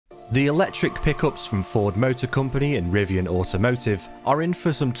The electric pickups from Ford Motor Company and RIVN.O Automotive are in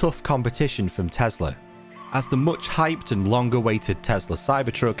for some tough competition from Tesla, as the much hyped and long-awaited Tesla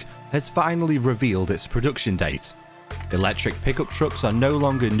Cybertruck has finally revealed its production date. Electric pickup trucks are no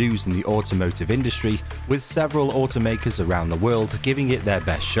longer news in the automotive industry, with several automakers around the world giving it their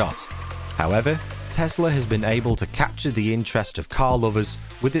best shot. However, Tesla has been able to capture the interest of car lovers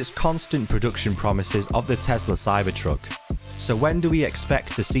with its constant production promises of the Tesla Cybertruck. So when do we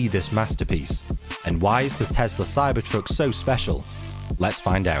expect to see this masterpiece? And why is the Tesla Cybertruck so special? Let's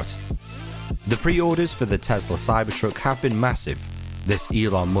find out. The pre-orders for the Tesla Cybertruck have been massive. This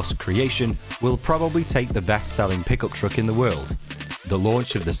Elon Musk creation will probably take the best-selling pickup truck in the world. The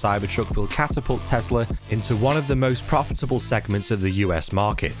launch of the Cybertruck will catapult Tesla into one of the most profitable segments of the US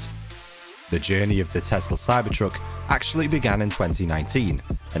market. The journey of the Tesla Cybertruck actually began in 2019,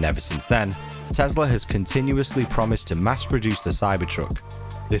 and ever since then, Tesla has continuously promised to mass-produce the Cybertruck.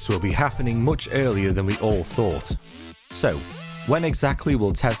 This will be happening much earlier than we all thought. So, when exactly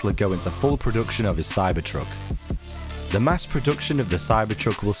will Tesla go into full production of his Cybertruck? The mass production of the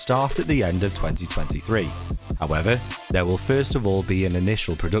Cybertruck will start at the end of 2023. However, there will first of all be an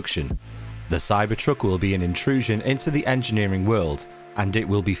initial production. The Cybertruck will be an intrusion into the engineering world, and it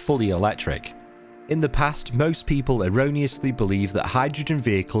will be fully electric. In the past, most people erroneously believe that hydrogen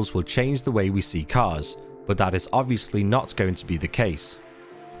vehicles will change the way we see cars, but that is obviously not going to be the case.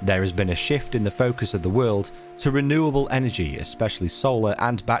 There has been a shift in the focus of the world to renewable energy, especially solar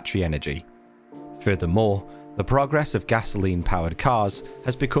and battery energy. Furthermore, the progress of gasoline-powered cars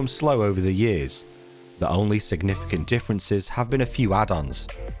has become slow over the years. The only significant differences have been a few add-ons.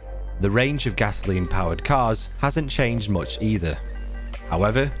 The range of gasoline-powered cars hasn't changed much either.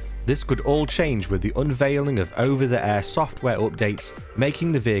 However, this could all change with the unveiling of over-the-air software updates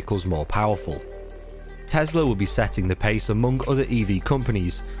making the vehicles more powerful. Tesla will be setting the pace among other EV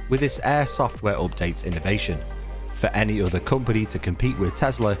companies with its Air software updates innovation. For any other company to compete with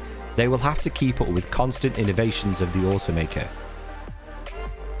Tesla, they will have to keep up with constant innovations of the automaker.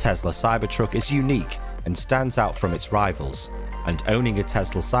 Tesla Cybertruck is unique and stands out from its rivals, and owning a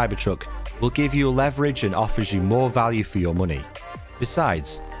Tesla Cybertruck will give you leverage and offers you more value for your money.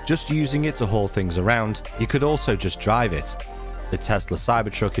 Besides, just using it to haul things around, you could also just drive it. The Tesla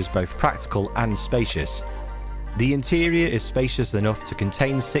Cybertruck is both practical and spacious. The interior is spacious enough to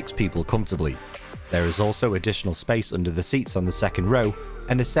contain 6 people comfortably. There is also additional space under the seats on the second row,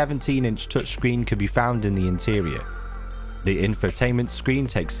 and a 17-inch touchscreen can be found in the interior. The infotainment screen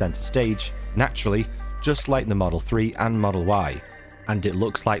takes center stage, naturally, just like the Model 3 and Model Y, and it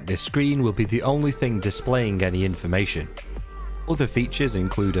looks like this screen will be the only thing displaying any information. Other features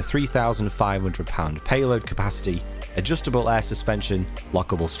include a 3,500-pound payload capacity, adjustable air suspension,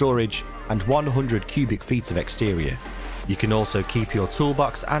 lockable storage, and 100 cubic feet of exterior. You can also keep your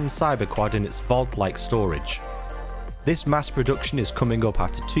toolbox and cyberquad in its vault-like storage. This mass production is coming up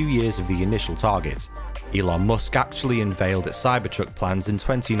after 2 years of the initial target. Elon Musk actually unveiled its Cybertruck plans in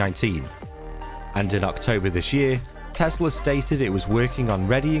 2019. And in October this year, Tesla stated it was working on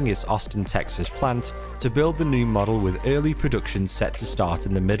readying its Austin, Texas plant to build the new model with early production set to start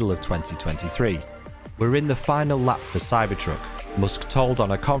in the middle of 2023. We're in the final lap for Cybertruck, Musk told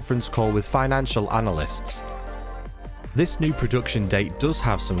on a conference call with financial analysts. This new production date does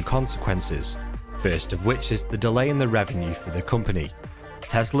have some consequences, first of which is the delay in the revenue for the company.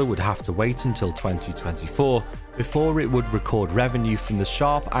 Tesla would have to wait until 2024 before it would record revenue from the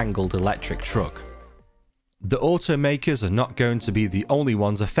sharp-angled electric truck. The automakers are not going to be the only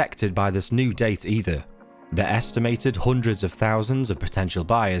ones affected by this new date either. The estimated hundreds of thousands of potential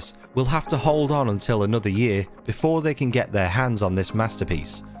buyers will have to hold on until another year before they can get their hands on this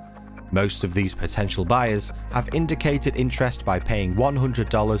masterpiece. Most of these potential buyers have indicated interest by paying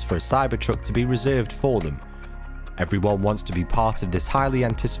 $100 for a Cybertruck to be reserved for them. Everyone wants to be part of this highly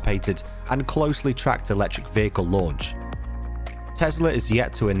anticipated and closely tracked electric vehicle launch. Tesla is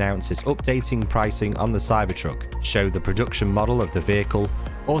yet to announce its updating pricing on the Cybertruck, show the production model of the vehicle,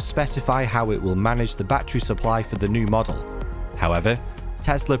 or specify how it will manage the battery supply for the new model. However,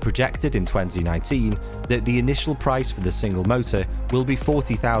 Tesla projected in 2019 that the initial price for the single motor will be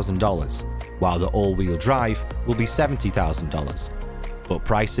 $40,000, while the all-wheel drive will be $70,000. But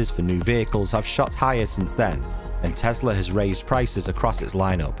prices for new vehicles have shot higher since then, and Tesla has raised prices across its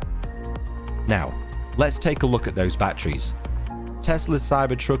lineup. Now, let's take a look at those batteries. Tesla's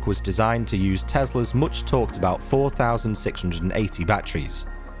Cybertruck was designed to use Tesla's much talked about 4,680 batteries.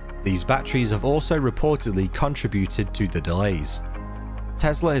 These batteries have also reportedly contributed to the delays.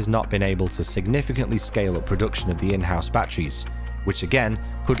 Tesla has not been able to significantly scale up production of the in-house batteries, which again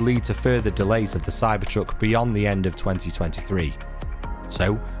could lead to further delays of the Cybertruck beyond the end of 2023.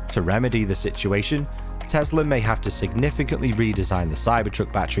 So, To remedy the situation, Tesla may have to significantly redesign the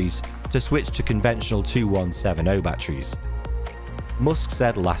Cybertruck batteries to switch to conventional 2170 batteries. Musk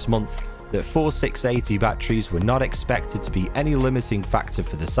said last month that 4680 batteries were not expected to be any limiting factor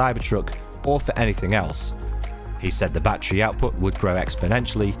for the Cybertruck or for anything else. He said the battery output would grow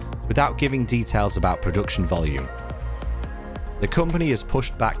exponentially without giving details about production volume. The company has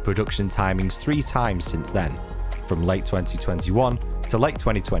pushed back production timings 3 times since then, from late 2021 to late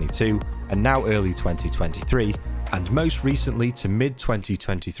 2022 and now early 2023, and most recently to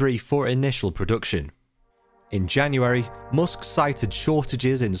mid-2023 for initial production. In January, Musk cited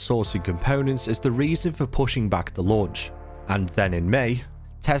shortages in sourcing components as the reason for pushing back the launch, and then in May,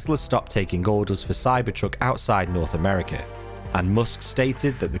 Tesla stopped taking orders for Cybertruck outside North America, and Musk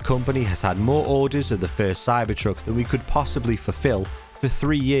stated that the company has had more orders of the first Cybertruck than we could possibly fulfill for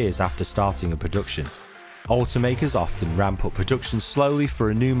 3 years after starting a production. Automakers often ramp up production slowly for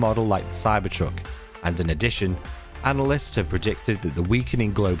a new model like the Cybertruck, and in addition, analysts have predicted that the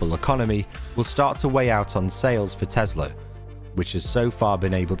weakening global economy will start to weigh out on sales for Tesla, which has so far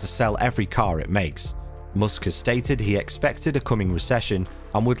been able to sell every car it makes. Musk has stated he expected a coming recession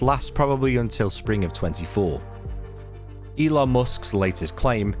and would last probably until spring of 24. Elon Musk's latest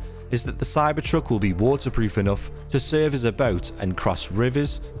claim is that the Cybertruck will be waterproof enough to serve as a boat and cross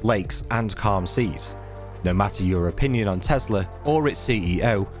rivers, lakes, and calm seas. No matter your opinion on Tesla or its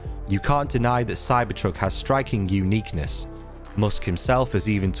CEO, you can't deny that Cybertruck has striking uniqueness. Musk himself has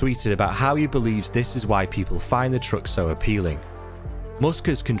even tweeted about how he believes this is why people find the truck so appealing. Musk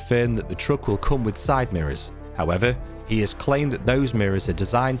has confirmed that the truck will come with side mirrors. However, he has claimed that those mirrors are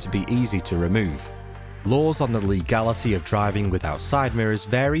designed to be easy to remove. Laws on the legality of driving without side mirrors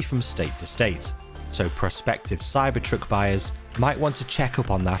vary from state to state, so prospective Cybertruck buyers might want to check up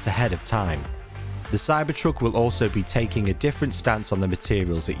on that ahead of time. The Cybertruck will also be taking a different stance on the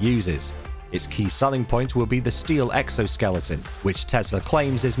materials it uses. Its key selling point will be the steel exoskeleton, which Tesla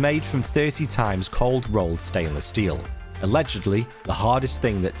claims is made from 30 times cold-rolled stainless steel, allegedly the hardest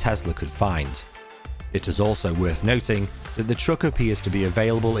thing that Tesla could find. It is also worth noting that the truck appears to be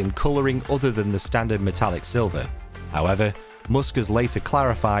available in colouring other than the standard metallic silver. However, Musk has later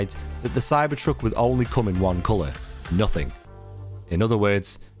clarified that the Cybertruck would only come in one colour, nothing. In other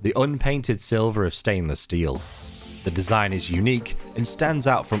words, the unpainted silver of stainless steel. The design is unique and stands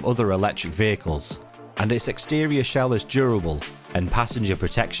out from other electric vehicles, and its exterior shell is durable and passenger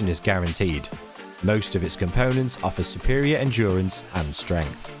protection is guaranteed. Most of its components offer superior endurance and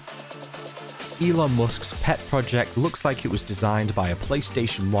strength. Elon Musk's pet project looks like it was designed by a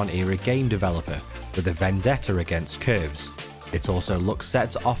PlayStation 1 era game developer with a vendetta against curves. It also looks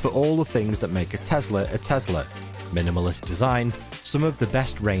set to offer all the things that make a Tesla: minimalist design, some of the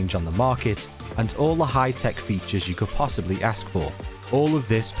best range on the market, and all the high-tech features you could possibly ask for. All of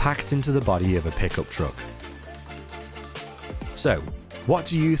this packed into the body of a pickup truck. So, what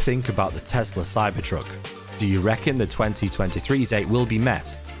do you think about the Tesla Cybertruck? Do you reckon the 2023 date will be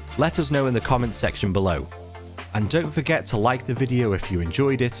met? Let us know in the comments section below. And don't forget to like the video if you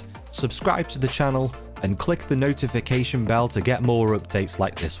enjoyed it, subscribe to the channel, and click the notification bell to get more updates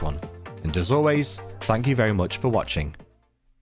like this one. And as always, thank you very much for watching.